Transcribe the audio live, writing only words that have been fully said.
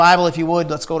Bible, if you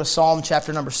would, let's go to Psalm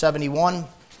chapter number 71.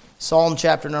 Psalm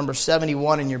chapter number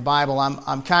 71 in your Bible.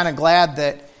 I'm kind of glad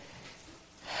that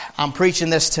I'm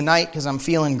preaching this tonight because I'm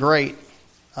feeling great.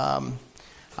 I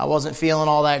wasn't feeling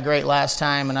all that great last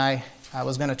time, and I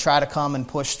was going to try to come and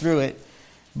push through it,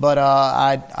 but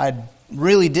I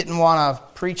really didn't want to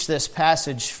preach this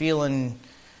passage feeling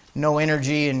no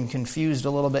energy and confused a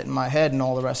little bit in my head and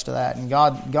all the rest of that. And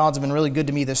God's been really good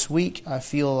to me this week. I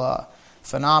feel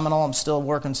phenomenal. I'm still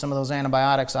working some of those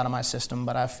antibiotics out of my system,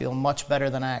 but I feel much better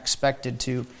than I expected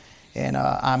to. And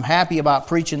I'm happy about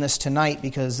preaching this tonight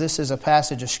because this is a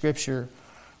passage of Scripture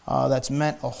that's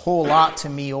meant a whole lot to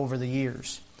me over the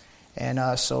years.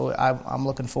 And so I'm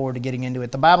looking forward to getting into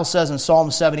it. The Bible says in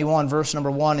Psalm 71, verse number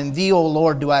 1, "In Thee, O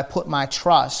Lord, do I put my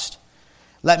trust.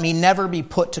 Let me never be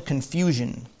put to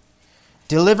confusion.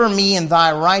 Deliver me in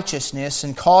Thy righteousness,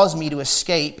 and cause me to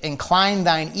escape. Incline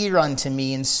Thine ear unto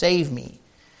me, and save me.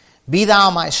 Be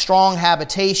Thou my strong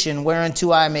habitation,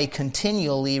 whereunto I may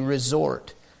continually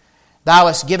resort. Thou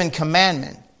hast given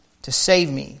commandment to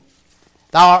save me.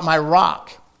 Thou art my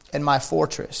rock and my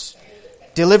fortress.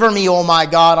 Deliver me, O my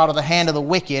God, out of the hand of the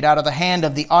wicked, out of the hand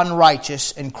of the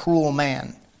unrighteous and cruel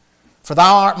man. For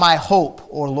Thou art my hope,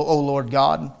 O Lord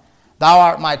God. Thou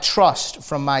art my trust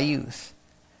from my youth.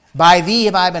 By Thee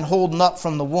have I been holden up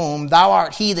from the womb. Thou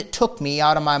art He that took me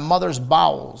out of my mother's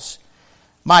bowels.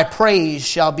 My praise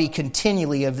shall be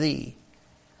continually of Thee.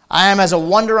 I am as a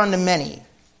wonder unto many,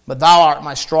 but Thou art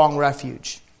my strong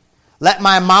refuge. Let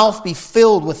my mouth be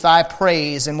filled with Thy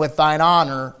praise and with Thine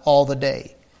honor all the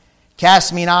day.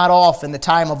 Cast me not off in the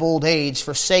time of old age.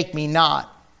 Forsake me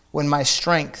not when my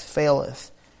strength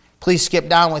faileth." Please skip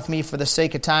down with me for the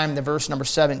sake of time to verse number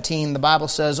 17. The Bible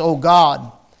says, "O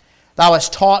God, Thou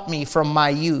hast taught me from my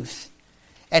youth,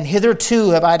 and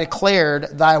hitherto have I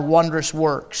declared Thy wondrous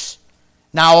works.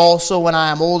 Now also when I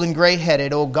am old and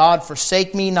gray-headed, O God,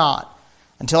 forsake me not,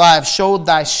 until I have showed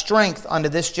Thy strength unto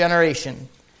this generation,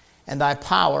 and Thy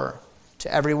power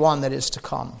to every one that is to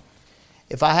come."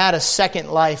 If I had a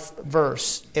second life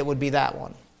verse, it would be that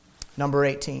one, number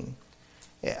 18.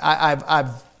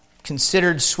 I've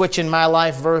considered switching my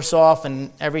life verse off,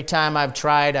 and every time I've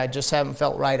tried, I just haven't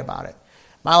felt right about it.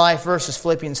 My life verse is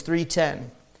Philippians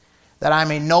 3:10, "That I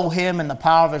may know Him and the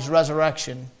power of His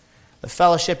resurrection, the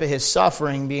fellowship of His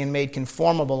suffering, being made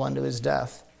conformable unto His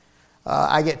death."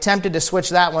 I get tempted to switch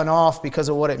that one off because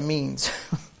of what it means.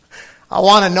 I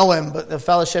want to know Him, but the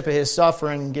fellowship of His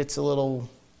suffering gets a little,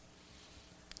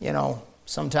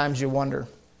 sometimes you wonder.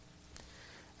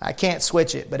 I can't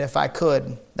switch it, but if I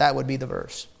could, that would be the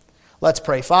verse. Let's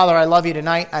pray. Father, I love You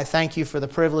tonight. I thank You for the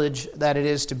privilege that it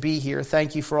is to be here.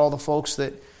 Thank You for all the folks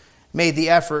that made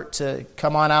the effort to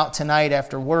come on out tonight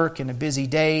after work and a busy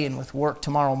day and with work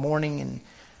tomorrow morning.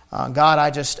 And God,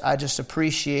 I just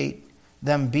appreciate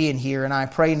them being here. And I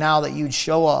pray now that You'd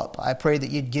show up. I pray that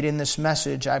You'd get in this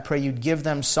message. I pray You'd give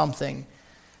them something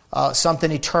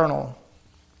eternal,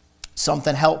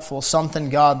 something helpful,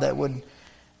 something, God, that would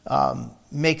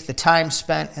make the time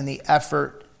spent and the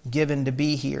effort given to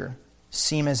be here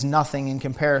seem as nothing in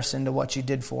comparison to what You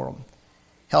did for them.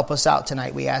 Help us out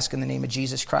tonight, we ask in the name of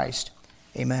Jesus Christ.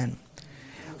 Amen.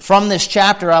 From this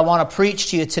chapter, I want to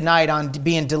preach to you tonight on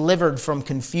being delivered from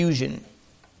confusion.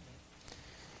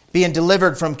 Being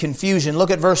delivered from confusion.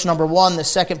 Look at verse number 1, the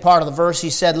second part of the verse. He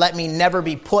said, "Let me never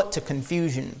be put to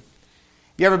confusion."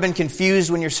 Have you ever been confused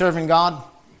when you're serving God?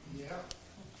 Yeah.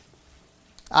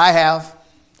 I have.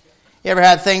 You ever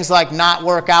had things like not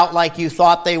work out like you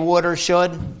thought they would or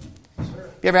should?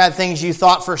 You ever had things you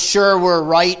thought for sure were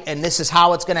right and this is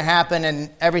how it's going to happen, and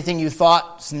everything you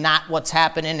thought is not what's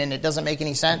happening and it doesn't make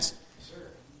any sense? Sure.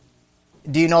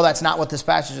 Do you know that's not what this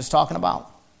passage is talking about?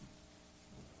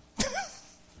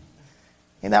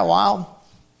 Isn't that wild?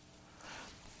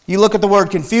 You look at the word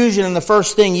confusion, and the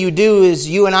first thing you do is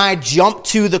you and I jump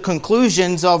to the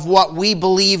conclusions of what we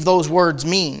believe those words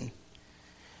mean.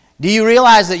 Do you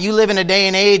realize that you live in a day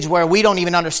and age where we don't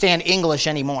even understand English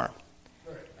anymore?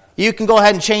 You can go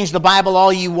ahead and change the Bible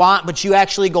all you want, but you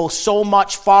actually go so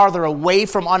much farther away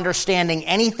from understanding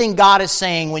anything God is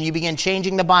saying when you begin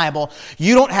changing the Bible.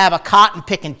 You don't have a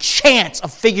cotton-picking chance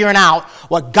of figuring out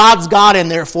what God's got in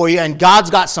there for you, and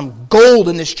God's got some gold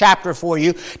in this chapter for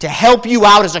you to help you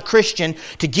out as a Christian,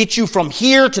 to get you from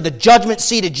here to the judgment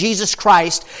seat of Jesus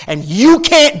Christ, and you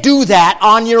can't do that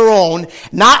on your own,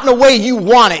 not in the way you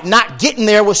want it, not getting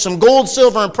there with some gold,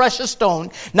 silver, and precious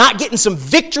stone, not getting some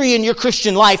victory in your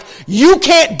Christian life. You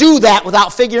can't do that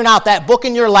without figuring out that book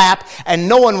in your lap and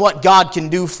knowing what God can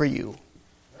do for you.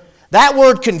 That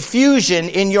word confusion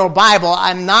in your Bible,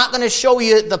 I'm not going to show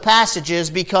you the passages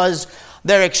because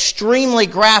They're extremely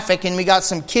graphic, and we got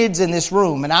some kids in this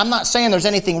room. And I'm not saying there's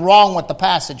anything wrong with the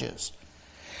passages.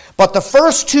 But the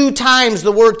first 2 times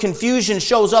the word confusion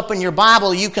shows up in your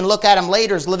Bible, you can look at them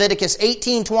later, is Leviticus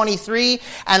 18:23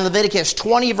 and Leviticus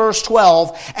 20 verse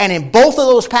 12. And in both of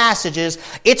those passages,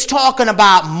 it's talking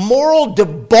about moral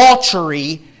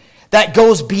debauchery that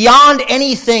goes beyond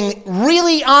anything,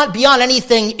 really beyond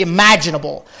anything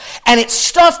imaginable. And it's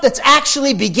stuff that's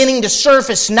actually beginning to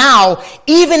surface now,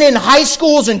 even in high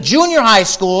schools and junior high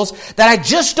schools, that I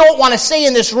just don't want to say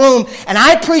in this room. And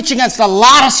I preach against a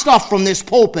lot of stuff from this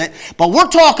pulpit, but we're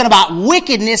talking about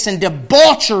wickedness and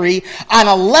debauchery on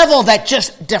a level that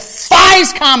just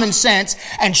defies common sense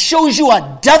and shows you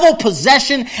a devil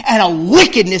possession and a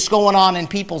wickedness going on in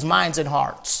people's minds and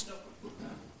hearts.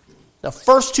 The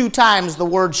first 2 times the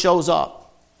word shows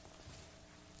up.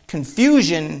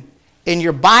 Confusion in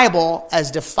your Bible,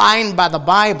 as defined by the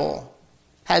Bible,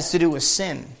 has to do with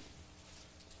sin.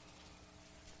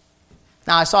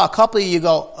 Now, I saw a couple of you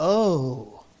go,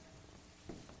 oh.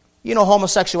 You know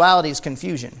homosexuality is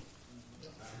confusion.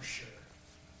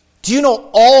 Do you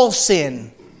know all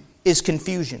sin is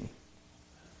confusion?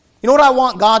 You know what I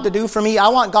want God to do for me? I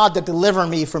want God to deliver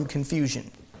me from confusion.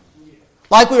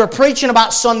 Like we were preaching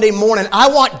about Sunday morning, I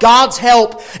want God's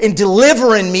help in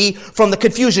delivering me from the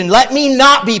confusion. Let me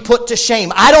not be put to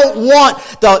shame. I don't want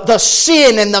the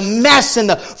sin and the mess and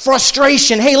the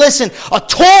frustration. Hey, listen, a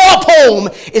tore up home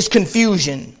is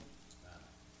confusion.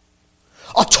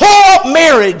 A tore up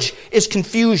marriage is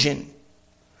confusion.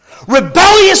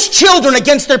 Rebellious children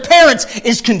against their parents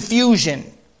is confusion.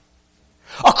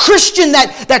 A Christian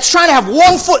that's trying to have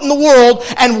one foot in the world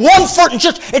and one foot in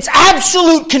church, it's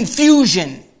absolute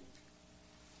confusion.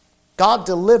 God,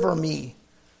 deliver me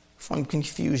from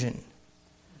confusion.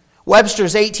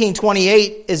 Webster's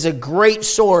 1828 is a great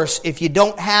source. If you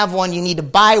don't have one, you need to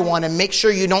buy one, and make sure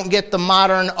you don't get the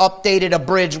modern, updated,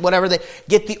 abridged, whatever.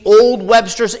 Get the old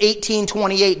Webster's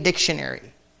 1828 dictionary.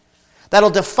 That'll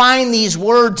define these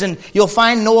words, and you'll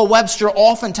find Noah Webster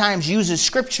oftentimes uses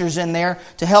scriptures in there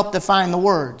to help define the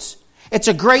words. It's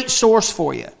a great source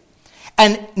for you.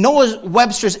 And Noah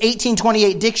Webster's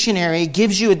 1828 dictionary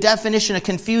gives you a definition of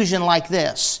confusion like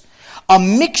this: a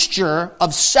mixture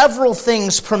of several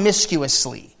things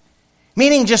promiscuously.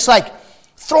 Meaning just like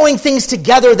throwing things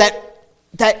together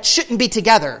that shouldn't be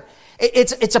together.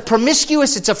 It's a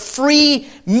promiscuous, it's a free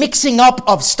mixing up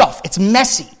of stuff. It's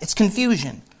messy, it's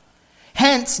confusion.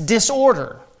 Hence,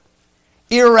 disorder,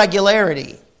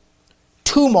 irregularity,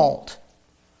 tumult,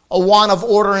 a want of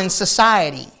order in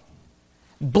society,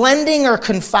 blending or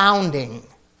confounding.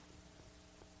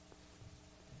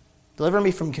 Deliver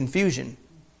me from confusion.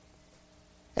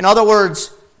 In other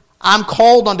words, I'm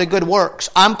called unto good works.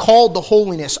 I'm called to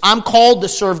holiness. I'm called to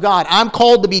serve God. I'm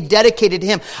called to be dedicated to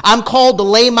Him. I'm called to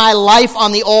lay my life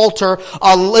on the altar,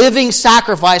 a living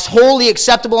sacrifice, wholly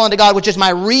acceptable unto God, which is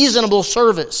my reasonable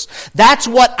service. That's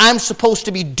what I'm supposed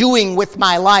to be doing with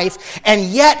my life. And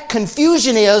yet,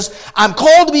 confusion is, I'm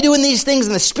called to be doing these things,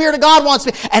 and the Spirit of God wants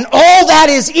me, and all that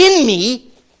is in me,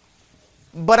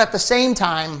 but at the same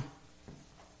time,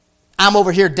 I'm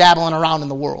over here dabbling around in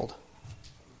the world.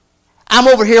 I'm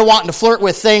over here wanting to flirt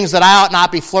with things that I ought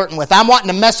not be flirting with. I'm wanting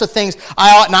to mess with things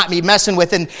I ought not be messing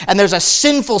with. And there's a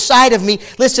sinful side of me.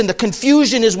 Listen, the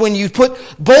confusion is when you put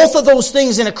both of those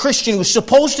things in a Christian who's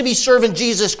supposed to be serving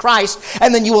Jesus Christ,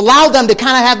 and then you allow them to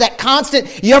kind of have that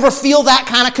constant, you ever feel that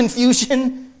kind of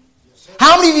confusion?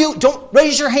 How many of you, don't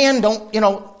raise your hand,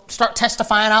 don't, start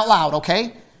testifying out loud,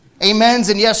 okay? Amens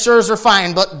and yes sirs are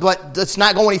fine, but let's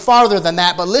not go any farther than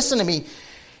that. But listen to me.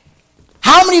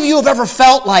 How many of you have ever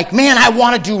felt like, man, I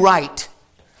want to do right.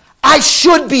 I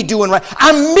should be doing right.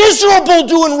 I'm miserable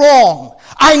doing wrong.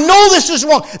 I know this is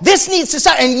wrong. This needs to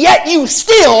stop. And yet you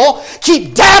still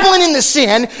keep dabbling in the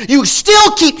sin. You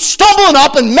still keep stumbling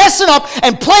up and messing up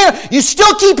and playing. You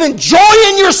still keep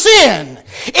enjoying your sin.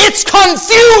 It's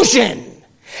confusion.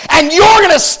 And you're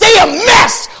going to stay a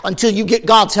mess until you get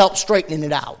God's help straightening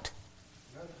it out.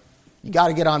 You got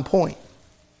to get on point.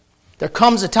 There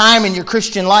comes a time in your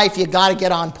Christian life you got to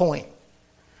get on point.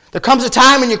 There comes a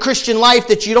time in your Christian life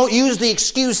that you don't use the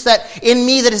excuse that in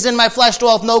me that is in my flesh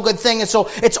dwelleth no good thing, and so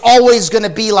it's always going to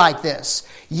be like this.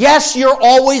 Yes, you're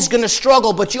always going to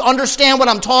struggle, but you understand what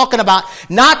I'm talking about.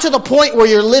 Not to the point where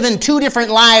you're living two different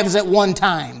lives at one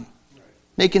time.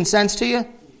 Making sense to you?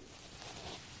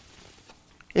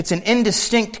 It's an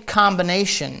indistinct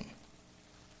combination.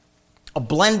 A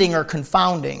blending or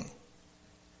confounding.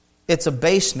 It's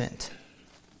abasement,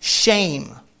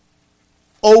 shame,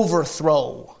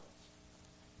 overthrow.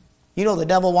 You know the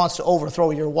devil wants to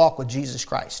overthrow your walk with Jesus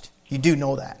Christ. You do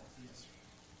know that.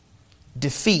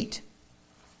 Defeat,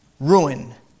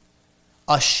 ruin,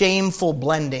 a shameful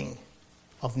blending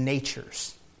of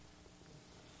natures.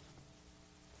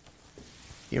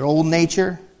 Your old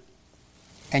nature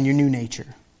and your new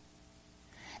nature.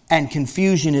 And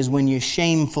confusion is when you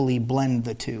shamefully blend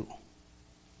the two.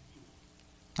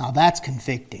 Now that's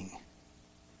convicting.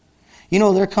 You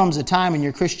know, there comes a time in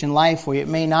your Christian life where it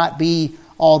may not be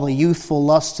all the youthful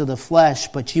lusts of the flesh,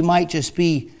 but you might just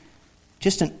be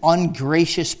just an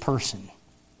ungracious person.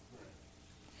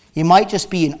 You might just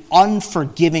be an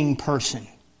unforgiving person.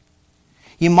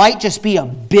 You might just be a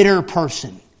bitter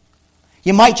person.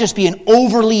 You might just be an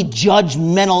overly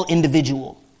judgmental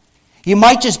individual. You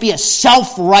might just be a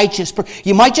self-righteous person.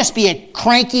 You might just be a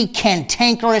cranky,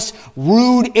 cantankerous,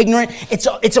 rude, ignorant.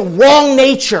 It's a wrong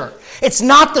nature. It's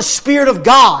not the Spirit of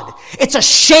God. It's a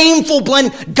shameful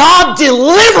blend. God,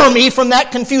 deliver me from that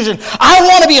confusion. I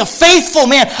want to be a faithful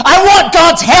man. I want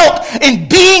God's help in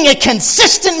being a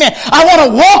consistent man. I want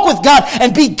to walk with God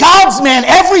and be God's man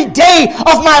every day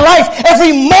of my life,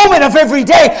 every moment of every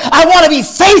day. I want to be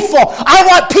faithful. I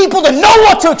want people to know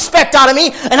what to expect out of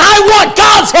me, and I want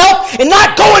God's help in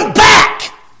not going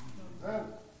back.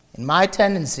 And my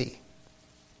tendency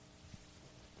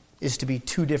is to be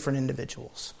two different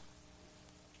individuals.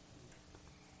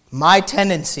 My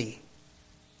tendency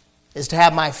is to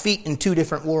have my feet in two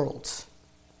different worlds.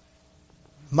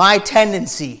 My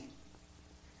tendency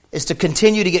is to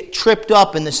continue to get tripped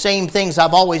up in the same things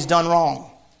I've always done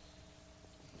wrong.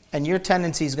 And your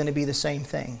tendency is going to be the same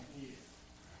thing.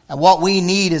 And what we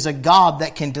need is a God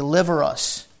that can deliver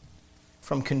us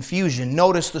from confusion.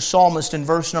 Notice the psalmist in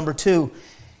verse number 2.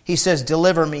 He says,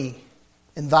 "Deliver me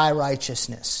in thy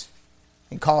righteousness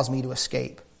and cause me to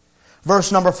escape."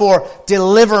 Verse number 4,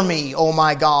 "Deliver me, O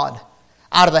my God,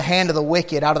 out of the hand of the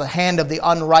wicked, out of the hand of the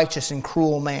unrighteous and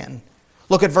cruel man."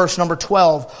 Look at verse number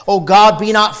 12. "O God,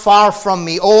 be not far from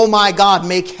me. O my God,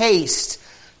 make haste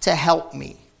to help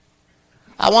me."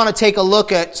 I want to take a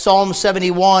look at Psalm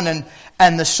 71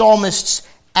 and the psalmist's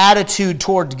attitude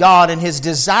toward God and his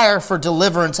desire for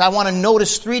deliverance. I want to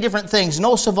notice three different things.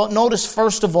 Notice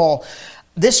first of all,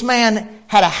 this man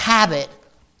had a habit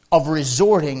of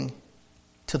resorting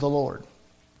to the Lord.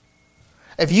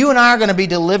 If you and I are going to be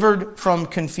delivered from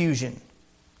confusion,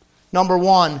 number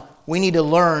one, we need to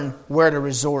learn where to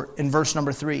resort. In verse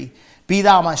number 3, "Be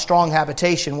thou my strong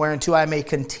habitation, whereunto I may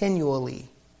continually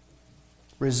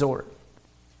resort."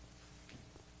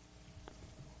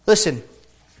 Listen,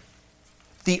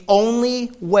 the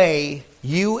only way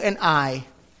you and I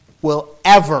will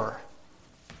ever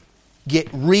get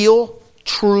real,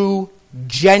 true,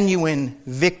 genuine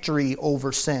victory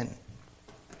over sin.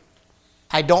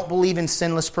 I don't believe in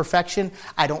sinless perfection.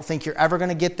 I don't think you're ever going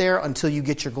to get there until you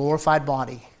get your glorified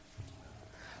body.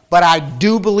 But I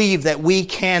do believe that we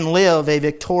can live a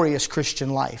victorious Christian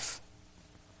life.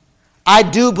 I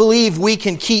do believe we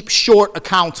can keep short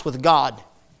accounts with God.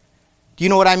 Do you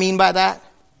know what I mean by that?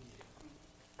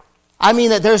 I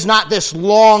mean that there's not this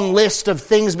long list of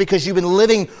things because you've been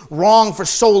living wrong for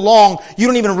so long, you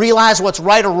don't even realize what's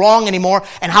right or wrong anymore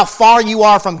and how far you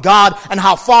are from God and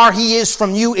how far He is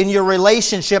from you in your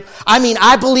relationship. I mean,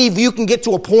 I believe you can get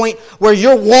to a point where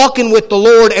you're walking with the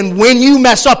Lord and when you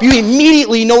mess up, you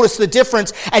immediately notice the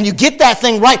difference and you get that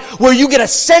thing right, where you get a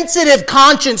sensitive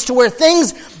conscience to where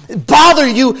things bother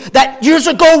you that years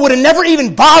ago would have never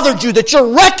even bothered you, that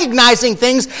you're recognizing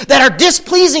things that are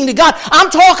displeasing to God. I'm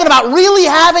talking about really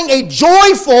having a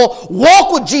joyful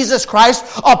walk with Jesus Christ,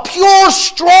 a pure,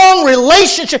 strong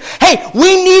relationship. Hey,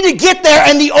 we need to get there,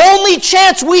 and the only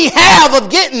chance we have of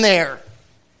getting there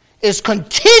is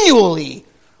continually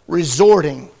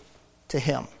resorting to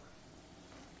Him.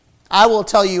 I will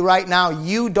tell you right now,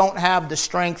 you don't have the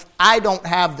strength. I don't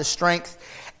have the strength.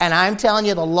 And I'm telling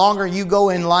you, the longer you go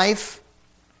in life,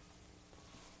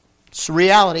 it's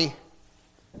reality,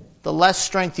 the less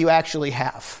strength you actually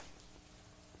have.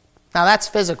 Now that's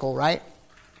physical, right?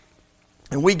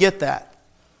 And we get that.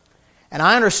 And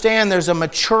I understand there's a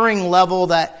maturing level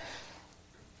that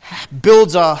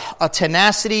builds a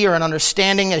tenacity or an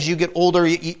understanding as you get older.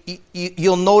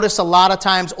 You'll notice a lot of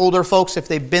times older folks, if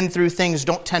they've been through things,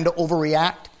 don't tend to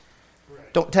overreact,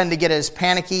 don't tend to get as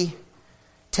panicky,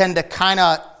 tend to kind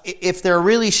of, if they're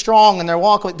really strong and they're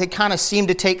walking, they kind of seem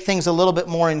to take things a little bit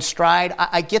more in stride.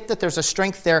 I get that there's a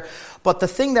strength there, but the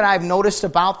thing that I've noticed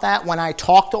about that when I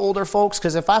talk to older folks,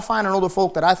 because if I find an older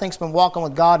folk that I think's been walking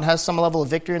with God and has some level of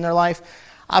victory in their life,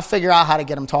 I figure out how to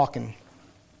get them talking.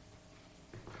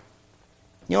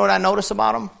 You know what I notice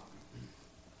about them?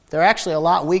 They're actually a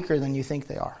lot weaker than you think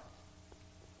they are.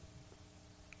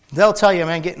 They'll tell you,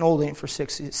 man, getting old ain't for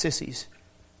sissies.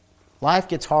 Life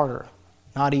gets harder,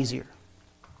 not easier.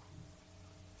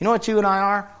 You know what you and I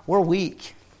are? We're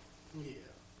weak. Yeah.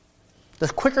 The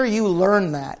quicker you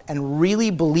learn that and really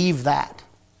believe that,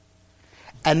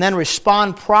 and then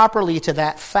respond properly to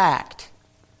that fact,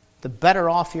 the better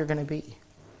off you're going to be.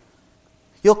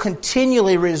 You'll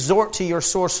continually resort to your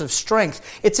source of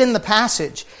strength. It's in the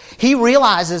passage. He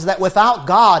realizes that without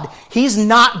God, he's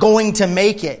not going to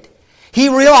make it. He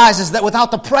realizes that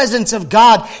without the presence of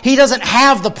God, he doesn't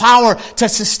have the power to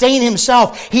sustain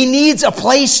himself. He needs a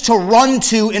place to run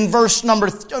to in verse number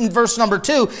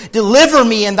 2. Deliver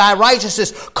me in thy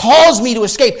righteousness. Cause me to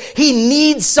escape. He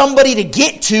needs somebody to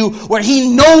get to where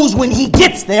he knows when he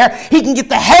gets there, he can get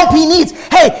the help he needs.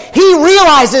 Hey, he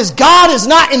realizes God is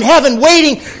not in heaven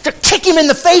waiting to kick him in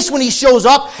the face when he shows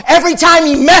up every time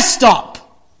he messed up.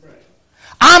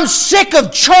 I'm sick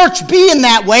of church being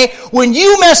that way. When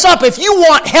you mess up, if you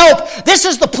want help, this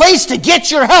is the place to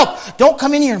get your help. Don't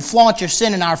come in here and flaunt your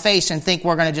sin in our face and think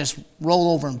we're going to just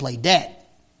roll over and play dead.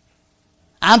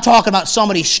 I'm talking about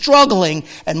somebody struggling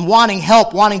and wanting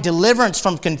help, wanting deliverance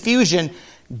from confusion.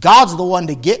 God's the one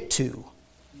to get to.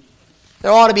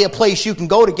 There ought to be a place you can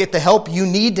go to get the help you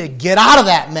need to get out of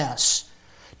that mess,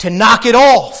 to knock it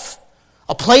off,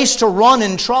 a place to run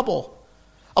in trouble.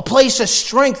 A place of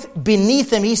strength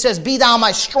beneath him. He says, be thou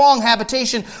my strong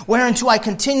habitation, whereunto I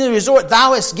continually resort.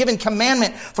 Thou hast given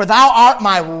commandment, for thou art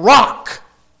my rock.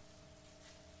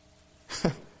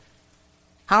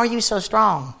 How are you so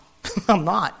strong? I'm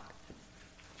not.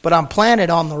 But I'm planted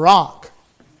on the rock.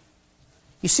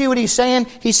 You see what he's saying?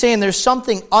 He's saying there's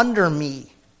something under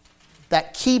me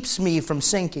that keeps me from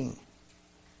sinking.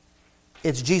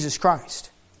 It's Jesus Christ.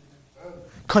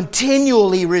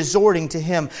 Continually resorting to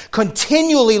him,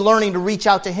 continually learning to reach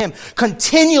out to him,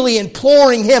 continually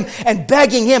imploring him and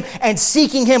begging him and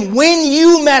seeking him. When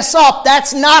you mess up,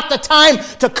 that's not the time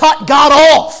to cut God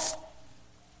off.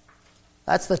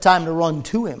 That's the time to run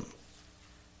to him.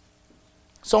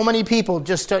 So many people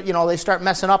just, they start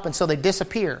messing up and so they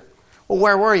disappear. Well,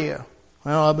 where were you?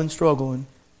 Well, I've been struggling.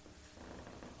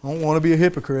 I don't want to be a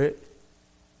hypocrite.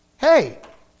 Hey,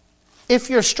 if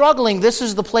you're struggling, this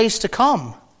is the place to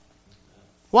come.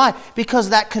 Why? Because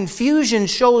that confusion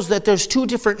shows that there's two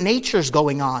different natures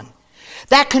going on.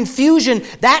 That confusion,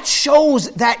 that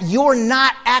shows that you're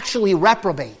not actually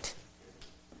reprobate.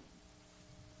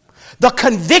 The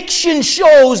conviction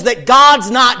shows that God's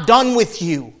not done with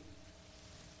you.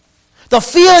 The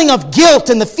feeling of guilt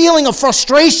and the feeling of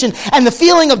frustration and the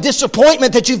feeling of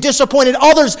disappointment that you've disappointed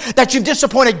others, that you've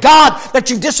disappointed God, that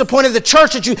you've disappointed the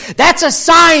church, that's a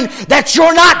sign that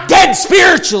you're not dead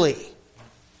spiritually.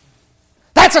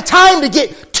 That's a time to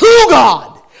get to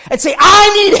God and say,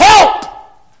 I need help.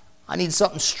 I need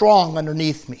something strong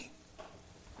underneath me.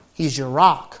 He's your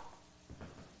rock.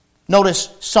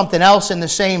 Notice something else in the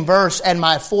same verse, and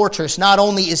my fortress. Not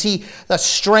only is he the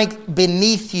strength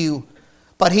beneath you,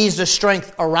 but he's the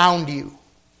strength around you.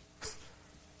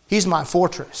 He's my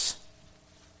fortress.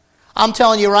 I'm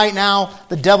telling you right now,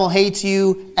 the devil hates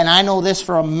you, and I know this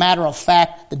for a matter of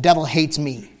fact, the devil hates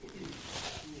me.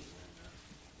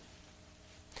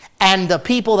 And the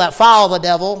people that follow the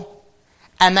devil,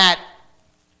 and that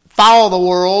follow the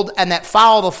world, and that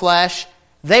follow the flesh,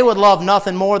 they would love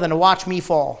nothing more than to watch me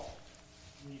fall.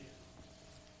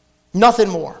 Nothing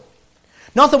more.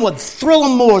 Nothing would thrill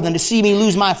them more than to see me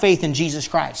lose my faith in Jesus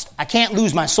Christ. I can't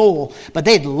lose my soul, but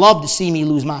they'd love to see me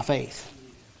lose my faith.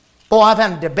 Boy, I've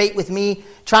had a debate with me,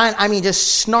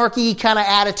 just snarky kind of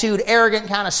attitude, arrogant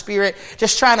kind of spirit,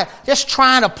 just trying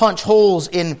to punch holes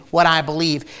in what I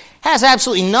believe. Has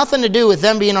absolutely nothing to do with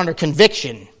them being under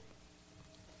conviction.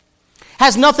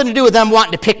 Has nothing to do with them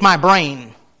wanting to pick my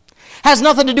brain. Has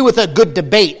nothing to do with a good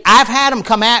debate. I've had them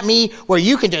come at me where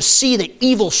you can just see the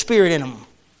evil spirit in them.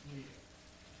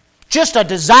 Just a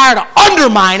desire to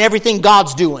undermine everything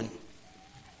God's doing.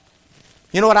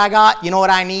 You know what I got? You know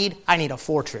what I need? I need a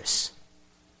fortress.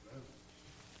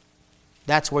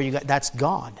 That's where that's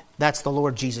God. That's the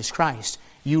Lord Jesus Christ.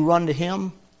 You run to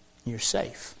him, you're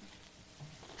safe.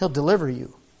 He'll deliver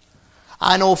you.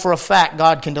 I know for a fact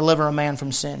God can deliver a man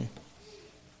from sin.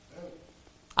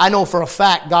 I know for a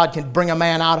fact God can bring a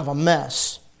man out of a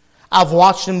mess. I've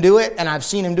watched him do it, and I've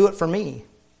seen him do it for me.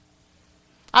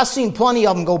 I've seen plenty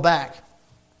of them go back.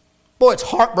 Boy, it's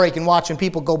heartbreaking watching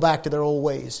people go back to their old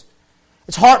ways.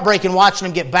 It's heartbreaking watching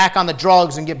them get back on the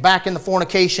drugs and get back in the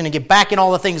fornication and get back in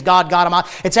all the things God got them out.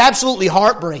 It's absolutely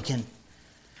heartbreaking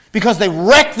because they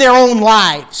wreck their own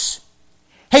lives.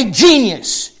 Hey,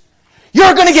 genius,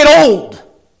 you're going to get old.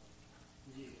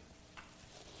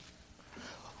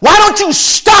 Why don't you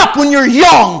stop when you're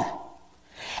young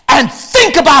and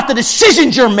think about the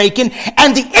decisions you're making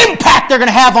and the impact they're going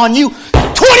to have on you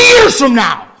 20 years from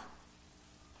now?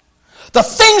 The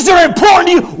things that are important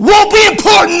to you won't be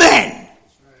important then.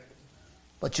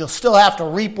 But you'll still have to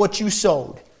reap what you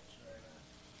sowed.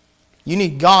 You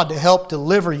need God to help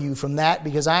deliver you from that,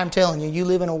 because I am telling you, you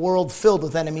live in a world filled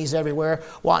with enemies everywhere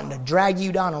wanting to drag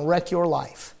you down and wreck your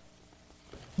life.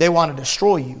 They want to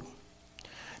destroy you.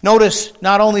 Notice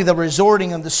not only the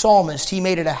resorting of the psalmist, he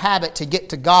made it a habit to get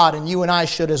to God, and you and I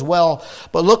should as well.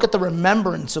 But look at the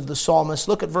remembrance of the psalmist.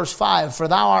 Look at verse 5. For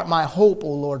thou art my hope, O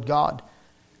Lord God.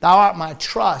 Thou art my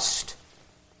trust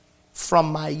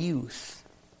from my youth.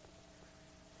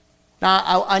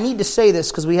 Now, I need to say this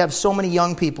because we have so many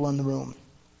young people in the room.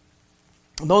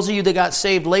 Those of you that got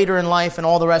saved later in life and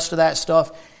all the rest of that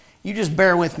stuff, you just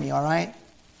bear with me, all right?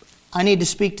 I need to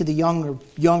speak to the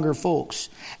younger folks.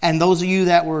 And those of you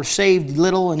that were saved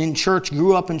little and in church,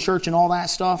 grew up in church and all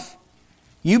that stuff,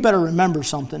 you better remember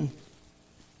something.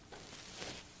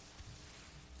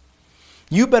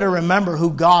 You better remember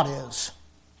who God is.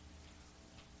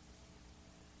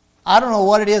 I don't know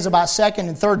what it is about second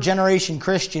and third generation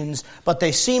Christians, but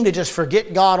they seem to just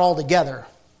forget God altogether.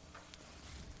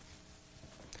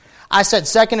 I said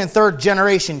second and third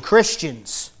generation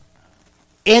Christians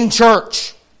in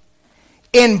church,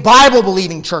 in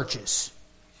Bible-believing churches,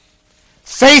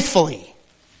 faithfully,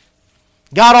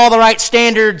 got all the right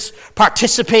standards,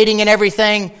 participating in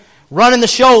everything, running the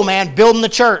show, man, building the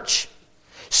church,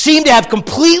 seem to have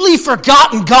completely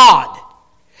forgotten God.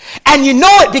 And you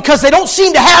know it because they don't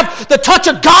seem to have the touch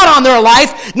of God on their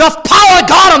life, enough power of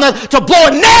God on them to blow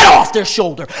a net off their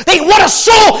shoulder. They want a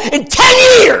soul in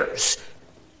 10 years.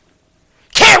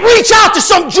 Can't reach out to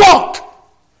some drunk.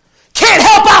 Can't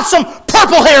help out some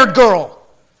purple-haired girl.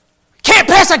 Can't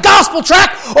pass a gospel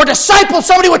tract or disciple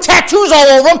somebody with tattoos all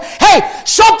over them. Hey,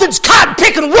 something's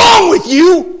cotton-picking wrong with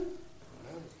you.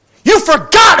 You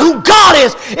forgot who God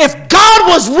is. If God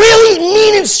was really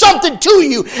meaning something to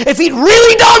you, if He'd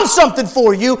really done something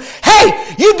for you,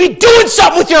 hey, you'd be doing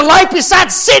something with your life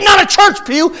besides sitting on a church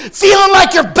pew feeling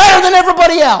like you're better than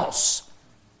everybody else.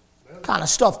 That kind of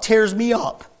stuff tears me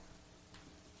up.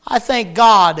 I thank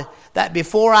God that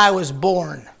before I was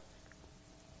born,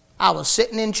 I was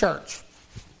sitting in church.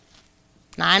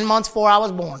 9 months before I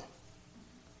was born,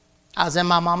 I was in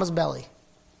my mama's belly.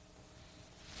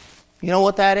 You know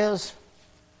what that is?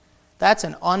 That's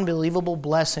an unbelievable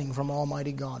blessing from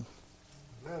Almighty God.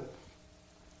 Amen.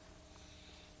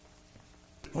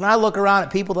 When I look around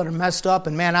at people that are messed up,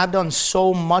 and man, I've done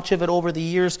so much of it over the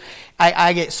years,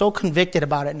 I get so convicted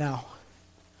about it now.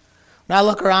 When I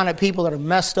look around at people that are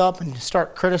messed up and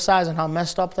start criticizing how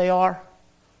messed up they are,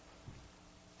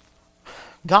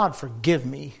 God forgive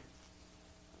me.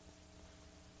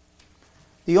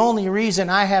 The only reason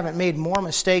I haven't made more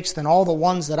mistakes than all the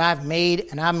ones that I've made,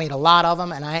 and I've made a lot of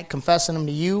them, and I ain't confessing them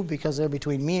to you because they're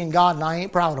between me and God, and I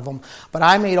ain't proud of them. But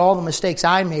I made all the mistakes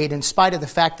I made in spite of the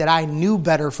fact that I knew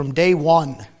better from day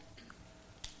one.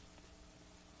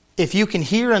 If you can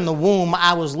hear in the womb,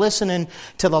 I was listening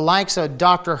to the likes of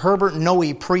Dr. Herbert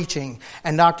Noe preaching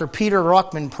and Dr. Peter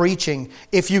Ruckman preaching,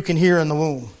 if you can hear in the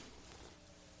womb.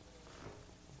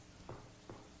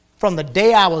 From the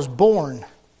day I was born,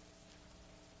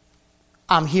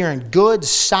 I'm hearing good,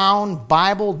 sound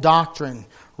Bible doctrine,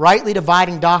 rightly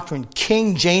dividing doctrine,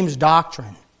 King James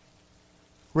doctrine.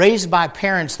 Raised by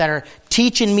parents that are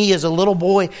teaching me as a little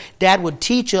boy. Dad would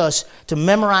teach us to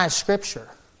memorize Scripture.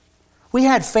 We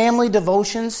had family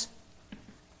devotions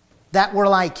that were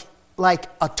like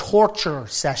a torture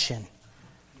session.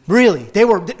 Really, they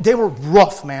were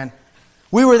rough, man.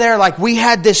 We were there like we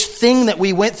had this thing that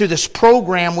we went through, this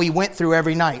program we went through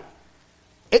every night.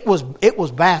 It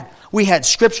was bad. We had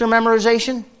scripture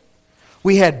memorization.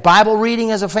 We had Bible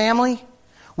reading as a family.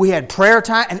 We had prayer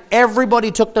time. And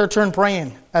everybody took their turn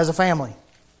praying as a family.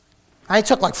 I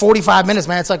took like 45 minutes,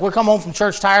 man. It's like we come home from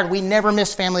church tired. We never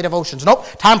missed family devotions. Nope,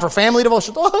 time for family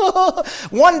devotions.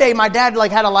 One day my dad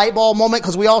had a light bulb moment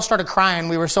because we all started crying.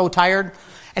 We were so tired.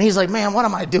 And he's like, man, what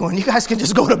am I doing? You guys can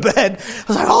just go to bed. I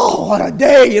was like, oh, what a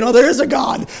day. There is a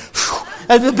God.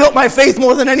 It built my faith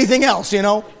more than anything else,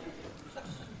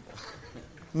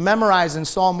 Memorizing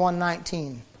Psalm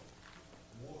 119.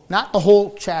 Not the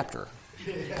whole chapter.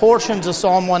 Portions of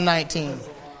Psalm 119.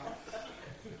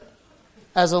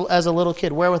 As a little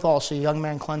kid, wherewithal shall a young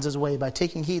man cleanse his way by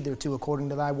taking heed thereto according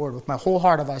to thy word. With my whole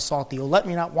heart have I sought thee. O let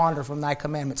me not wander from thy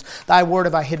commandments. Thy word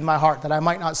have I hid in my heart, that I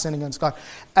might not sin against God.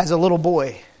 As a little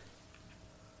boy,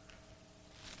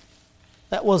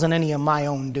 that wasn't any of my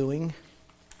own doing.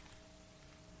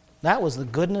 That was the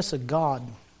goodness of God.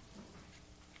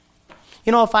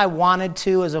 If I wanted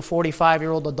to, as a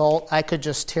 45-year-old adult, I could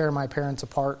just tear my parents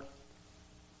apart.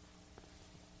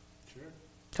 Sure.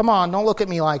 Come on, don't look at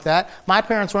me like that. My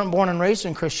parents weren't born and raised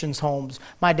in Christians' homes.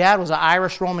 My dad was an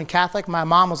Irish Roman Catholic. My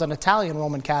mom was an Italian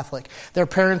Roman Catholic. Their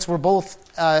parents were both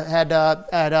had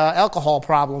alcohol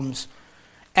problems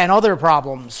and other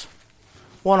problems.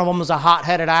 One of them was a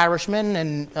hot-headed Irishman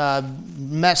and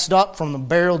messed up from the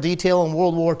burial detail in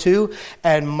World War II.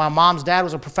 And my mom's dad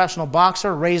was a professional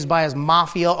boxer raised by his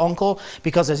mafia uncle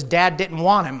because his dad didn't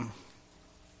want him.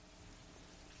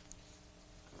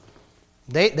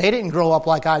 They didn't grow up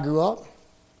like I grew up.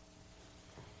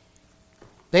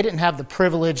 They didn't have the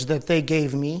privilege that they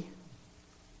gave me.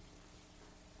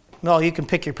 No, you can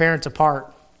pick your parents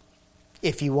apart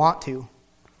if you want to.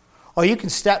 Or you can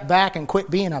step back and quit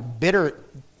being a bitter,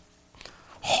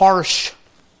 harsh,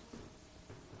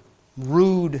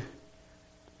 rude.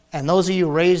 And those of you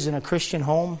raised in a Christian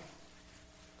home,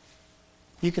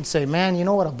 you can say, man, you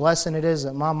know what a blessing it is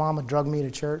that my mama drugged me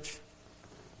to church?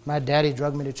 My daddy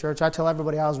drugged me to church. I tell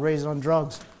everybody I was raised on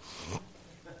drugs.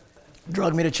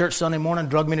 Drugged me to church Sunday morning,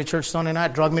 drugged me to church Sunday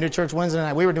night, drugged me to church Wednesday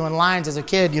night. We were doing lines as a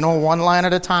kid, one line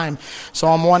at a time.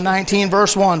 Psalm 119,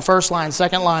 verse 1, first line,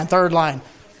 second line, third line.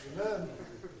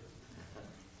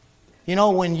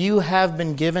 Amen. When you have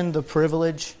been given the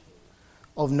privilege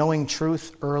of knowing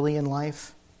truth early in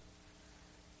life,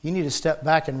 you need to step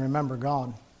back and remember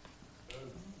God.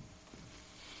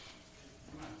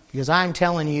 Because I'm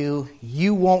telling you,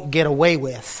 you won't get away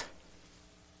with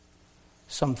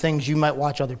some things you might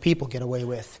watch other people get away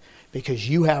with because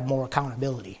you have more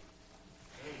accountability.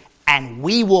 And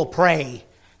we will pray,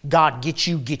 God, get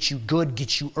you good,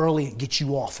 get you early, and get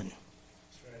you often.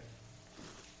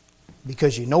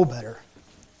 Because you know better.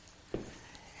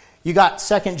 You got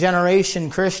second generation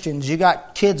Christians. You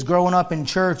got kids growing up in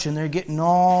church and they're getting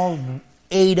all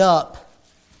ate up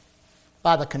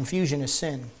by the confusion of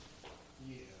sin.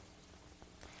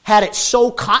 Had it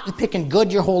so cotton picking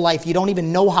good your whole life, you don't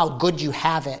even know how good you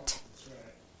have it.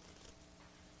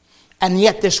 And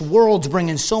yet this world's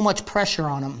bringing so much pressure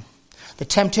on them. The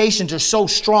temptations are so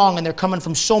strong and they're coming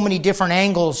from so many different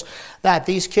angles that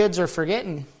these kids are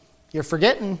forgetting. You're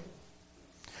forgetting.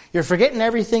 You're forgetting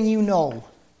everything you know.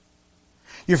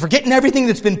 You're forgetting everything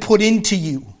that's been put into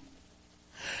you.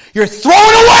 You're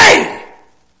throwing away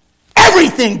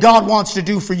everything God wants to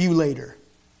do for you later.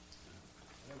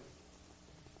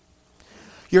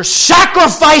 You're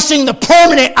sacrificing the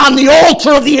permanent on the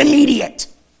altar of the immediate.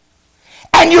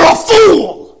 And you're a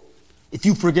fool if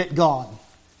you forget God.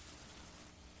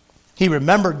 He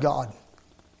remembered God.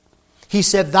 He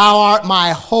said, Thou art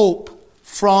my hope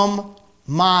from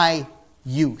my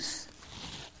youth.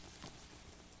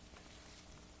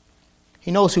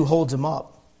 He knows who holds him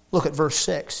up. Look at verse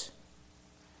 6.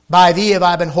 By thee have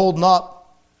I been holden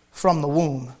up from the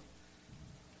womb.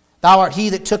 Thou art he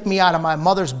that took me out of my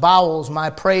mother's bowels. My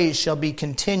praise shall be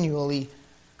continually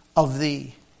of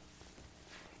thee.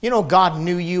 God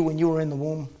knew you when you were in the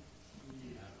womb.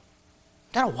 Isn't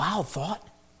that a wild thought?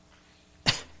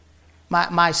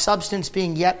 my substance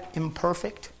being yet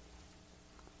imperfect.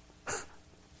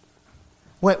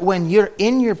 When you're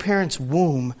in your parents'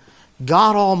 womb,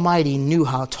 God Almighty knew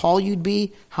how tall you'd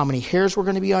be, how many hairs were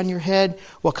going to be on your head,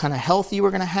 what kind of health you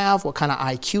were going to have, what kind of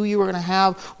IQ you were going to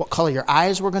have, what color your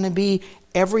eyes were going to be.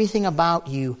 Everything about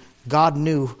you, God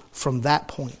knew from that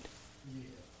point. Yeah.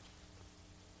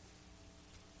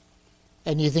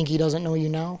 And you think He doesn't know you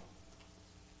now?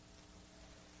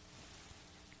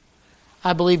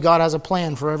 I believe God has a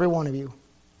plan for every one of you.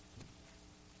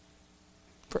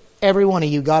 For every one of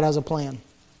you, God has a plan.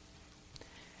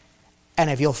 And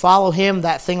if you'll follow Him,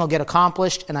 that thing will get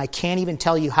accomplished, and I can't even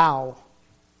tell you how.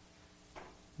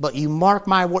 But you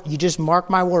just mark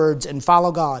my words and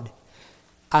follow God.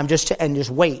 And just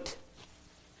wait.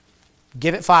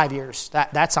 Give it 5 years.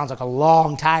 That sounds like a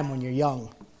long time when you're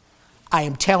young. I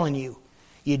am telling you,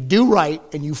 you do right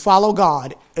and you follow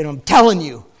God, and I'm telling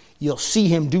you, you'll see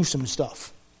Him do some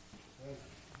stuff.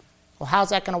 Well, how's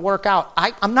that going to work out?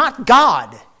 I'm not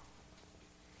God.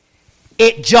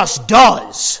 It just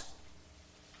does.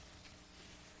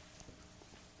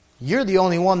 You're the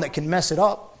only one that can mess it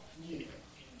up.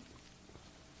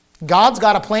 God's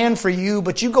got a plan for you,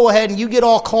 but you go ahead and you get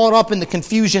all caught up in the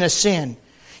confusion of sin.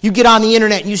 You get on the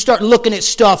internet and you start looking at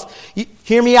stuff.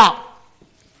 Hear me out.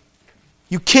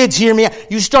 You kids, hear me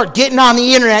out. You start getting on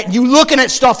the internet and you looking at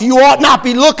stuff you ought not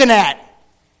be looking at.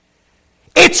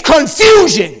 It's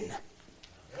confusion.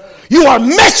 You are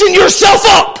messing yourself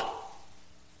up.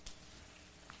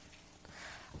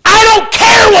 I don't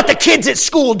care what the kids at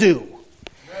school do.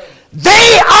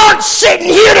 They aren't sitting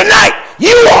here tonight.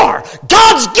 You are.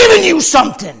 God's giving you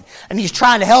something. And He's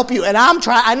trying to help you. And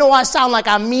I know I sound like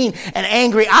I'm mean and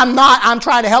angry. I'm not. I'm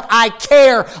trying to help. I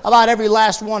care about every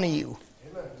last one of you.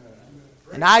 Amen.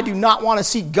 And I do not want to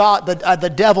see God,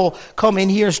 the devil, come in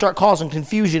here and start causing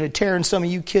confusion and tearing some of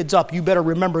you kids up. You better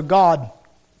remember God.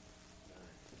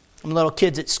 Some little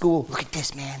kids at school, look at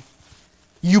this, man.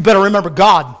 You better remember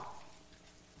God.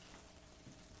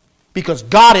 Because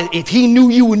God, if He knew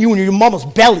you when you were in your mama's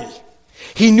belly,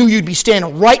 He knew you'd be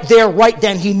standing right there, right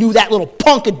then. He knew that little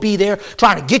punk would be there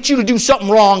trying to get you to do something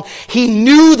wrong. He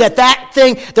knew that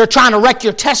thing, they're trying to wreck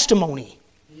your testimony.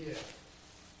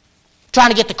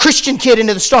 Trying to get the Christian kid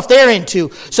into the stuff they're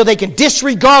into so they can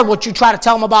disregard what you try to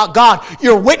tell them about God.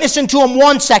 You're witnessing to them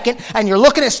 1 second and you're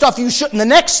looking at stuff you shouldn't the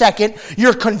next second.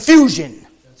 You're confusion.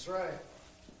 That's right.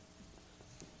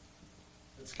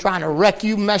 Trying to wreck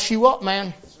you, mess you up,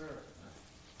 man.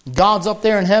 God's up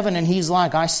there in heaven and He's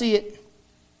like, I see it.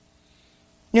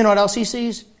 You know what else He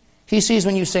sees? He sees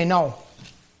when you say no.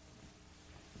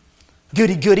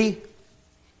 Goody, goody.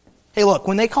 Hey, look,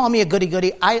 when they call me a goody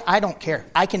goody, I don't care.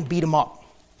 I can beat them up.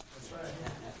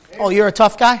 Oh, you're a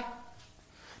tough guy?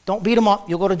 Don't beat them up.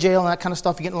 You'll go to jail and that kind of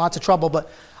stuff. You get in lots of trouble. But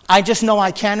I just know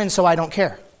I can, and so I don't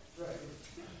care.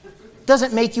 It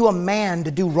doesn't make you a man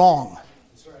to do wrong.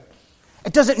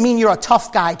 It doesn't mean you're a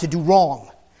tough guy to do wrong.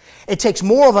 It takes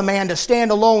more of a man to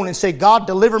stand alone and say, God,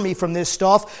 deliver me from this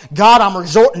stuff. God, I'm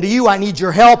resorting to you. I need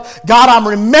your help. God, I'm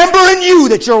remembering you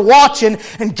that you're watching.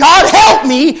 And God, help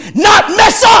me not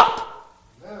mess up.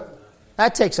 Amen.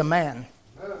 That takes a man.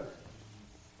 Amen.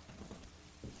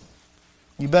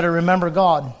 You better remember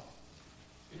God.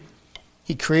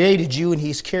 He created you and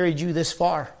He's carried you this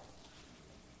far.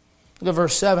 Look at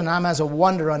verse 7. I'm as a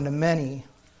wonder unto many.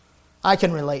 I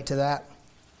can relate to that.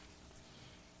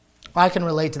 I can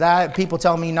relate to that. People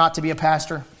tell me not to be a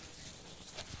pastor.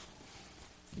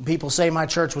 People say my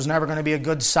church was never going to be a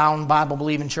good, sound,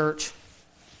 Bible-believing church.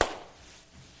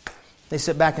 They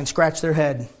sit back and scratch their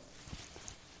head.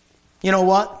 You know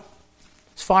what?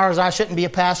 As far as I shouldn't be a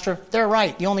pastor, they're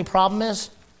right. The only problem is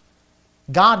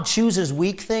God chooses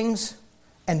weak things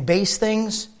and base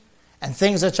things and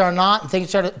things that are not and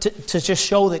things that are to just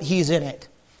show that He's in it.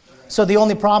 So the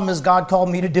only problem is God called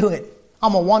me to do it.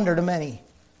 I'm a wonder to many.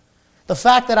 The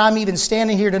fact that I'm even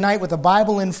standing here tonight with a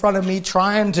Bible in front of me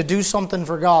trying to do something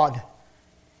for God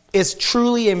is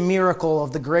truly a miracle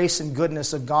of the grace and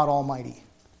goodness of God Almighty.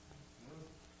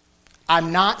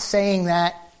 I'm not saying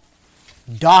that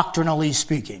doctrinally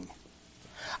speaking.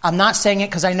 I'm not saying it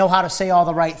because I know how to say all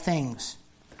the right things.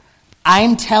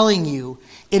 I'm telling you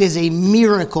it is a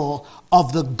miracle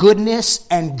of the goodness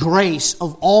and grace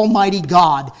of Almighty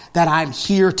God that I'm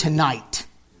here tonight.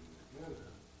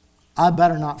 I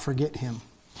better not forget Him.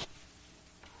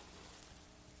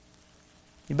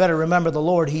 You better remember the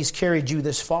Lord. He's carried you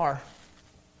this far.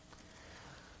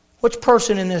 Which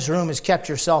person in this room has kept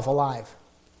yourself alive?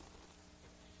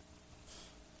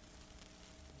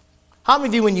 How many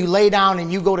of you, when you lay down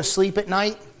and you go to sleep at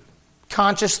night,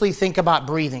 consciously think about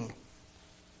breathing?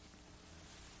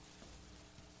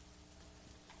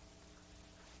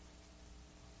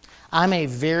 I'm a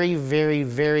very, very,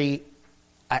 very...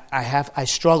 I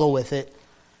struggle with it.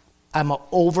 I'm an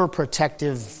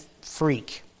overprotective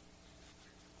freak.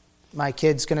 My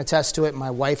kids can attest to it.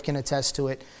 My wife can attest to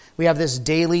it. We have this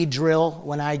daily drill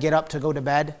when I get up to go to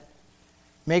bed.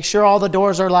 Make sure all the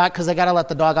doors are locked because I got to let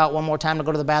the dog out one more time to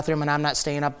go to the bathroom and I'm not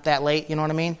staying up that late. You know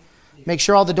what I mean? Make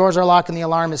sure all the doors are locked and the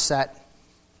alarm is set.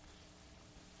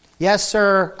 Yes,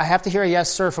 sir. I have to hear a yes,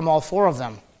 sir from all four of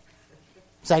them.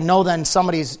 Because I know then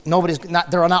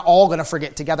they're not all going to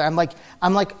forget together.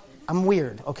 I'm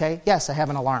weird, okay? Yes, I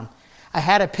have an alarm. I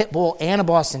had a pit bull and a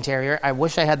Boston Terrier. I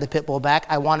wish I had the pit bull back.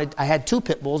 I had two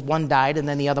pit bulls. One died, and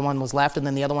then the other one was left, and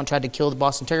then the other one tried to kill the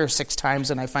Boston Terrier 6 times,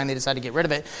 and I finally decided to get rid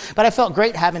of it. But I felt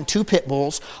great having 2 pit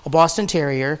bulls, a Boston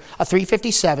Terrier, a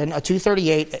 357, a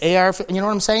 238, AR, you know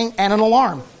what I'm saying? And an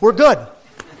alarm. We're good.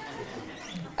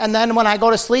 And then when I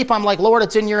go to sleep, I'm like, Lord,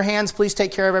 it's in your hands. Please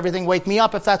take care of everything. Wake me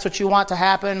up if that's what you want to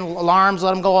happen. Alarms,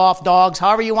 let them go off. Dogs,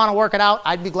 however you want to work it out.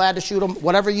 I'd be glad to shoot them.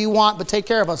 Whatever you want, but take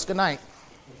care of us. Good night.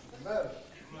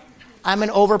 I'm an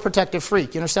overprotective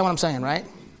freak. You understand what I'm saying, right?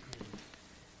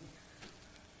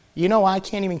 You know, I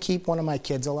can't even keep one of my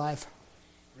kids alive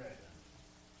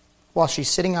while she's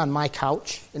sitting on my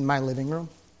couch in my living room.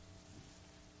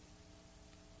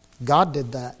 God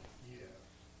did that.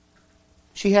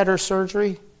 She had her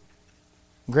surgery.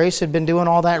 Grace had been doing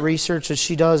all that research that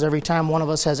she does. Every time one of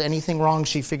us has anything wrong,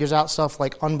 she figures out stuff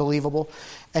like unbelievable.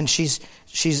 And she's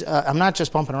I'm not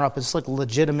just bumping her up, it's like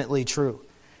legitimately true.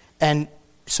 And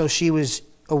so she was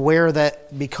aware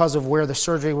that because of where the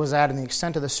surgery was at and the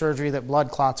extent of the surgery, that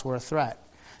blood clots were a threat.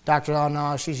 Doctor, oh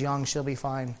no, she's young, she'll be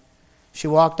fine. She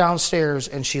walked downstairs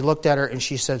and she looked at her and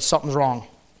she said, something's wrong.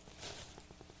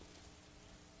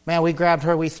 Man, we grabbed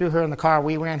her, we threw her in the car,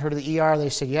 we ran her to the ER. They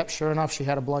said, yep, sure enough, she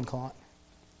had a blood clot.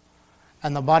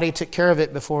 And the body took care of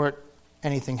it before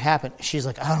anything happened. She's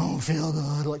like, I don't feel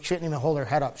good. Like, she didn't even hold her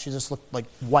head up. She just looked like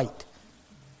white.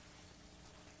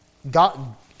 God,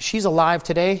 she's alive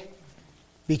today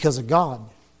because of God.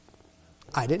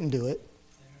 I didn't do it.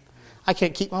 I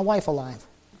can't keep my wife alive.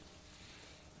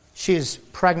 She is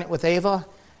pregnant with Ava.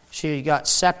 She got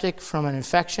septic from an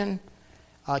infection,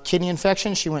 kidney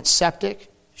infection. She went septic.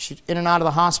 She in and out of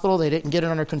the hospital. They didn't get it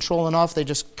under control enough. They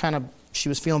just she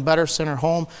was feeling better, sent her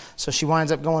home. So she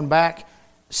winds up going back,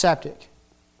 septic,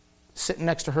 sitting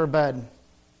next to her bed,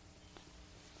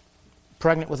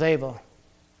 pregnant with Ava,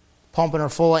 pumping her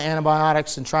full of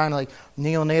antibiotics and trying to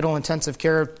neonatal intensive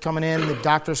care coming in. The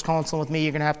doctor's counseling with me.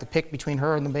 You're going to have to pick between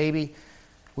her and the baby.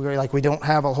 We were we don't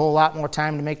have a whole lot more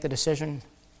time to make the decision.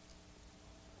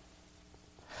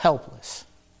 Helpless.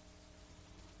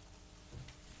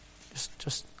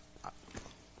 Just I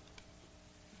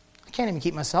can't even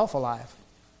keep myself alive.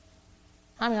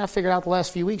 I mean, I figured out the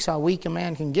last few weeks how weak a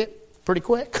man can get pretty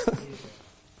quick.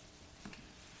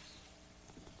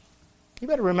 You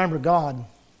better remember God.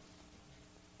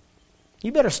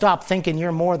 You better stop thinking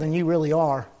you're more than you really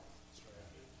are.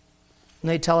 And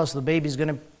they tell us the baby's going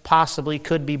to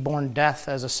could be born deaf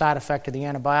as a side effect of the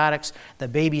antibiotics. The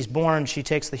baby's born, she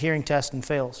takes the hearing test and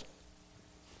fails.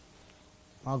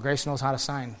 Well, Grace knows how to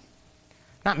sign.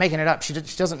 Not making it up. She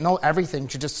doesn't know everything.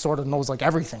 She just sort of knows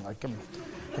everything. Like,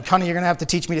 honey, you're going to have to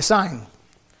teach me to sign.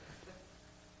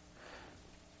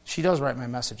 She does write my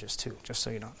messages too, just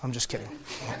so you know. I'm just kidding.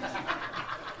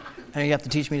 And you have to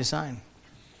teach me to sign.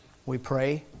 We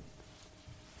pray.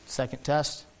 Second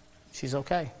test, she's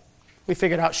okay. We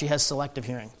figured out she has selective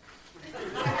hearing.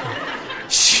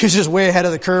 She's just way ahead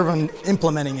of the curve on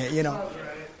implementing it,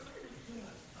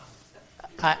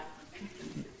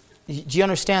 Do you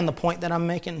understand the point that I'm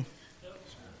making?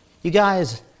 You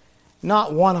guys,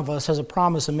 not one of us has a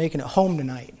promise of making it home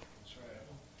tonight.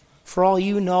 For all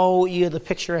you know, you have the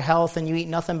picture of health and you eat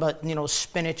nothing but,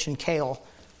 spinach and kale,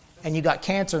 and you got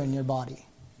cancer in your body.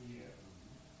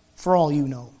 For all you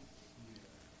know.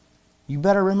 You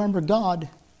better remember God.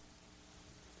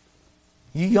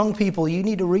 You young people, you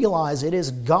need to realize it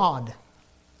is God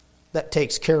that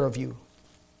takes care of you.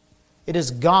 It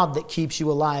is God that keeps you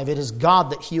alive. It is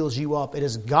God that heals you up. It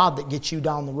is God that gets you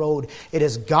down the road. It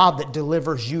is God that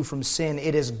delivers you from sin.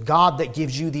 It is God that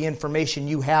gives you the information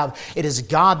you have. It is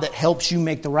God that helps you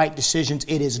make the right decisions.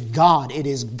 It is God. It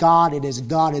is God. It is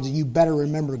God. You better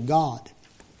remember God.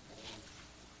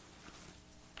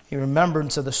 He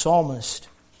remembrance of the psalmist.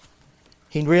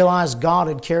 He realized God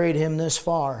had carried him this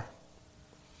far.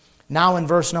 Now in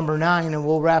verse number 9, and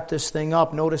we'll wrap this thing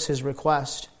up, notice his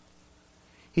request.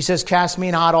 He says, cast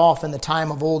me not off in the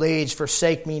time of old age,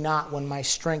 forsake me not when my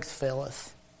strength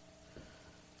faileth.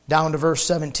 Down to verse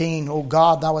 17, O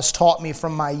God, thou hast taught me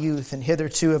from my youth, and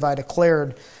hitherto have I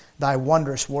declared thy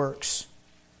wondrous works.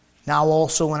 Now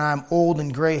also when I am old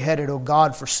and gray-headed, O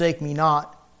God, forsake me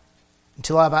not,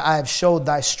 until I have showed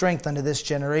thy strength unto this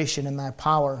generation, and thy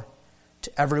power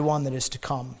to every one that is to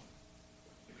come.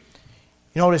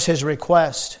 You notice his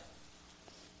request,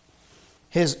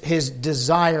 his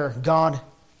desire, God,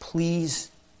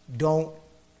 please don't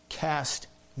cast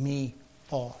me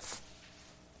off.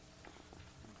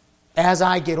 As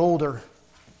I get older,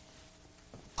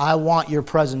 I want your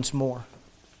presence more.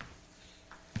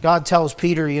 God tells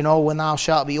Peter, when thou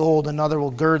shalt be old, another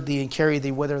will gird thee and carry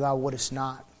thee whither thou wouldest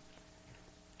not.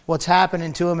 What's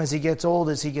happening to him as he gets old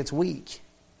is he gets weak.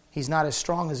 He's not as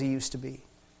strong as he used to be.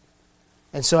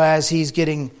 And so as he's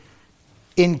getting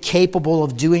incapable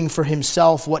of doing for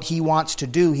himself what he wants to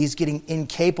do, he's getting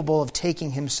incapable of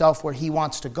taking himself where he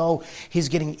wants to go, he's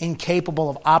getting incapable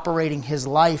of operating his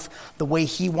life the way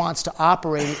he wants to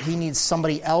operate it, he needs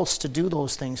somebody else to do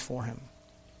those things for him.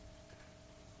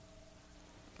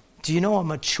 Do you know a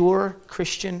mature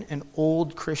Christian, an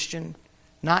old Christian,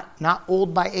 not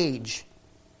old by age,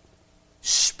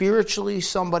 spiritually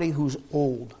somebody who's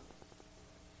old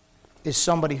is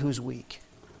somebody who's weak.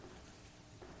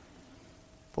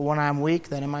 But when I'm weak,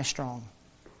 then am I strong.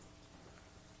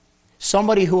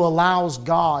 Somebody who allows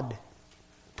God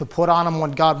to put on them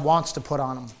what God wants to put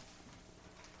on them,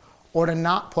 or to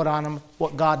not put on them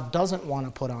what God doesn't want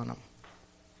to put on them,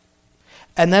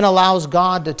 and then allows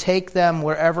God to take them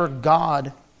wherever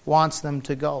God wants them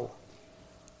to go.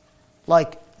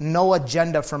 Like no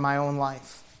agenda for my own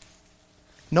life.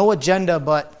 No agenda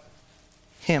but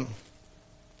Him.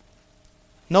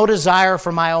 No desire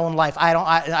for my own life. I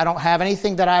don't have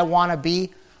anything that I want to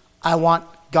be. I want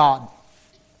God.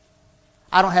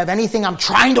 I don't have anything I'm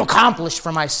trying to accomplish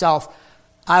for myself.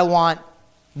 I want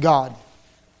God.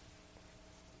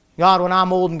 God, when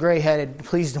I'm old and gray-headed,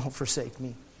 please don't forsake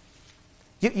me.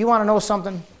 You want to know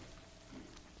something?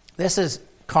 This is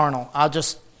carnal. I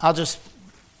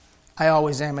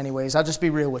always am anyways. I'll just be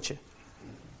real with you.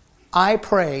 I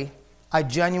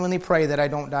genuinely pray that I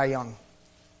don't die young.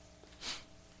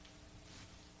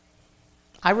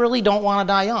 I really don't want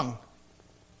to die young.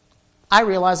 I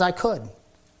realize I could.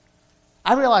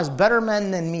 I realize better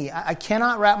men than me. I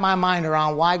cannot wrap my mind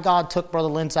around why God took Brother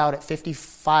Lintz out at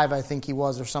 55, I think he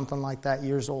was, or something like that,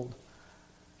 years old.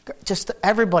 Just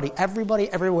everybody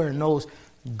everywhere knows.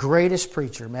 Greatest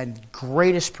preacher, man.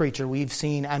 Greatest preacher we've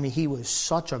seen. I mean, he was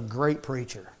such a great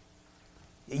preacher.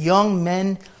 Young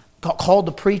men called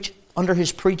to preach under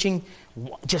his preaching,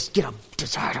 just get a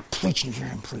desire to preach and hear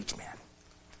him preach, man.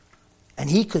 And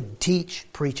he could teach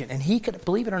preaching. And he could,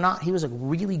 believe it or not, he was a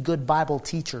really good Bible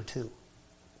teacher too.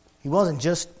 He wasn't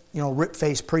just,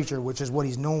 rip-faced preacher, which is what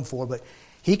he's known for, but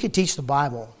he could teach the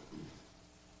Bible.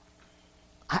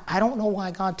 I don't know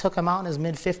why God took him out in his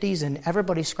mid-50s, and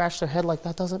everybody scratched their head like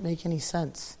that doesn't make any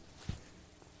sense.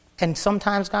 And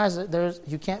sometimes, guys,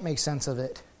 you can't make sense of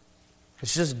it.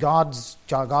 It's just God's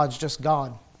just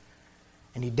God.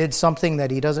 And he did something that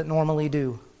he doesn't normally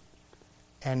do.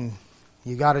 And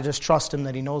you got to just trust him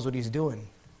that he knows what he's doing.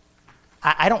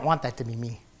 I don't want that to be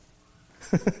me.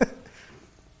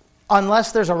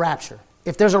 Unless there's a rapture.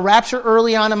 If there's a rapture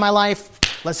early on in my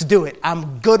life, let's do it.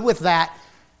 I'm good with that.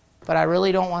 But I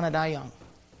really don't want to die young.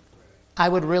 I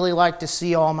would really like to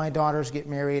see all my daughters get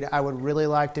married. I would really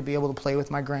like to be able to play with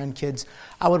my grandkids.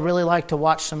 I would really like to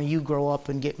watch some of you grow up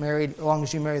and get married, as long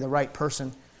as you marry the right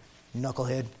person,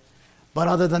 knucklehead. But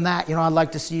other than that, I'd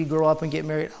like to see you grow up and get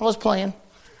married. I was playing.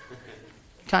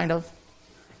 Kind of.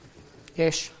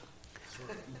 Ish.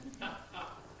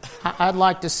 I'd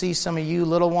like to see some of you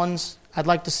little ones. I'd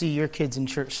like to see your kids in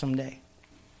church someday.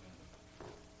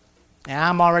 And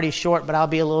I'm already short, but I'll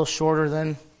be a little shorter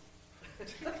then.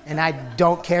 And I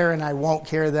don't care and I won't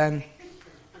care then.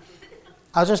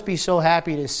 I'll just be so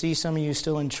happy to see some of you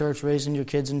still in church, raising your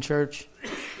kids in church.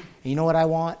 And you know what I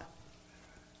want?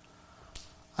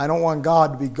 I don't want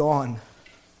God to be gone.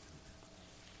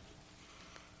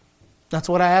 That's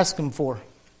what I ask him for.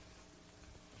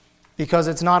 Because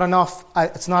it's not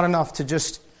enough to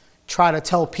just try to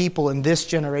tell people in this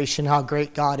generation how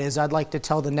great God is. I'd like to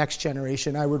tell the next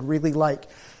generation. I would really like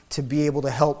to be able to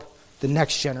help the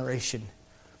next generation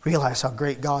realize how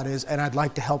great God is. And I'd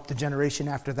like to help the generation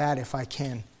after that, if I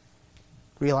can,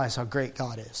 realize how great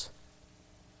God is.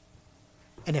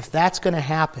 And if that's going to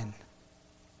happen,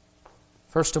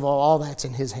 first of all that's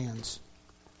in his hands.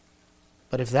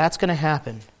 But if that's going to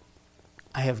happen,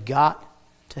 I have got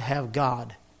to have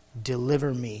God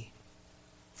deliver me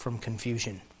from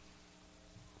confusion.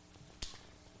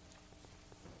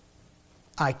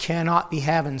 I cannot be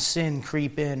having sin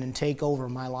creep in and take over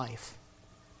my life.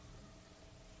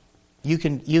 You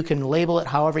can label it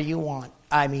however you want.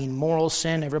 I mean, moral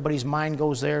sin, everybody's mind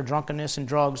goes there, drunkenness and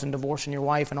drugs and divorcing your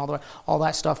wife and all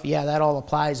that stuff. Yeah, that all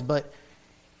applies. But,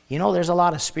 there's a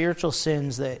lot of spiritual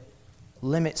sins that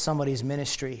limit somebody's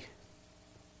ministry.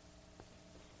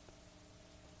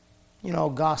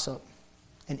 Gossip,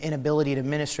 an inability to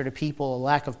minister to people, a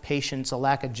lack of patience, a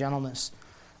lack of gentleness,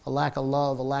 a lack of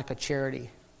love, a lack of charity.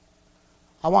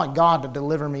 I want God to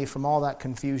deliver me from all that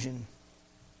confusion.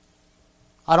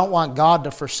 I don't want God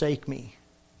to forsake me.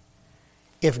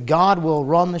 If God will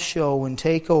run the show and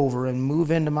take over and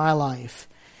move into my life,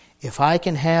 if I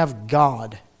can have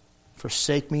God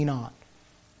forsake me not,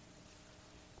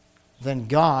 then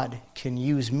God can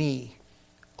use me,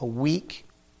 a weak,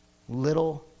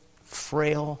 little,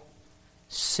 frail,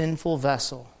 sinful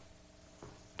vessel,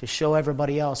 to show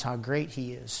everybody else how great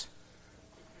he is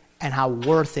and how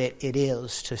worth it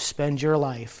is to spend your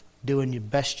life doing the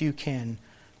best you can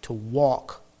to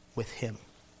walk with him.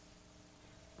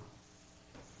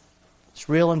 It's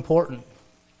real important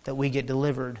that we get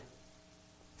delivered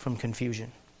from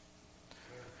confusion.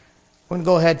 We're going to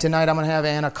go ahead tonight. I'm going to have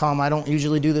Anna come. I don't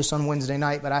usually do this on Wednesday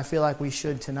night, but I feel like we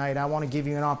should tonight. I want to give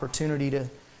you an opportunity to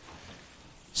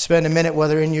spend a minute,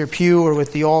 whether in your pew or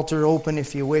with the altar open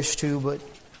if you wish to, but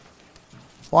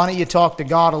why don't you talk to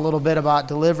God a little bit about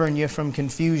delivering you from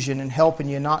confusion and helping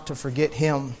you not to forget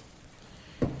him,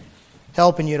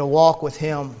 helping you to walk with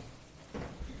him,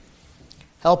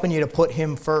 helping you to put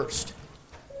him first.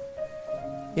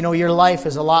 Your life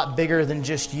is a lot bigger than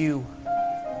just you.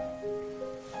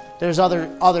 There's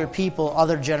other people,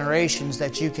 other generations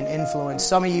that you can influence.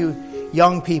 Some of you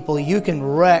young people, you can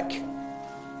wreck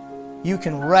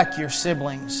your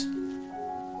siblings.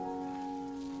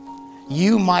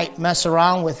 You might mess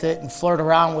around with it and flirt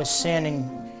around with sin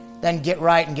and then get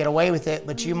right and get away with it,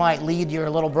 but you might lead your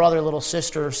little brother, little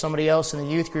sister, or somebody else in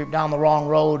the youth group down the wrong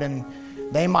road, and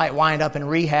they might wind up in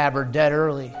rehab or dead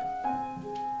early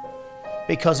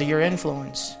because of your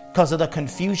influence, because of the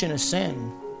confusion of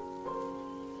sin.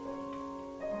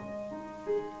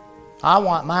 I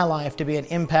want my life to be an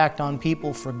impact on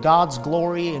people for God's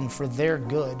glory and for their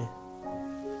good.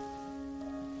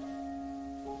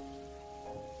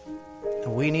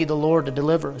 And we need the Lord to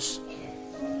deliver us.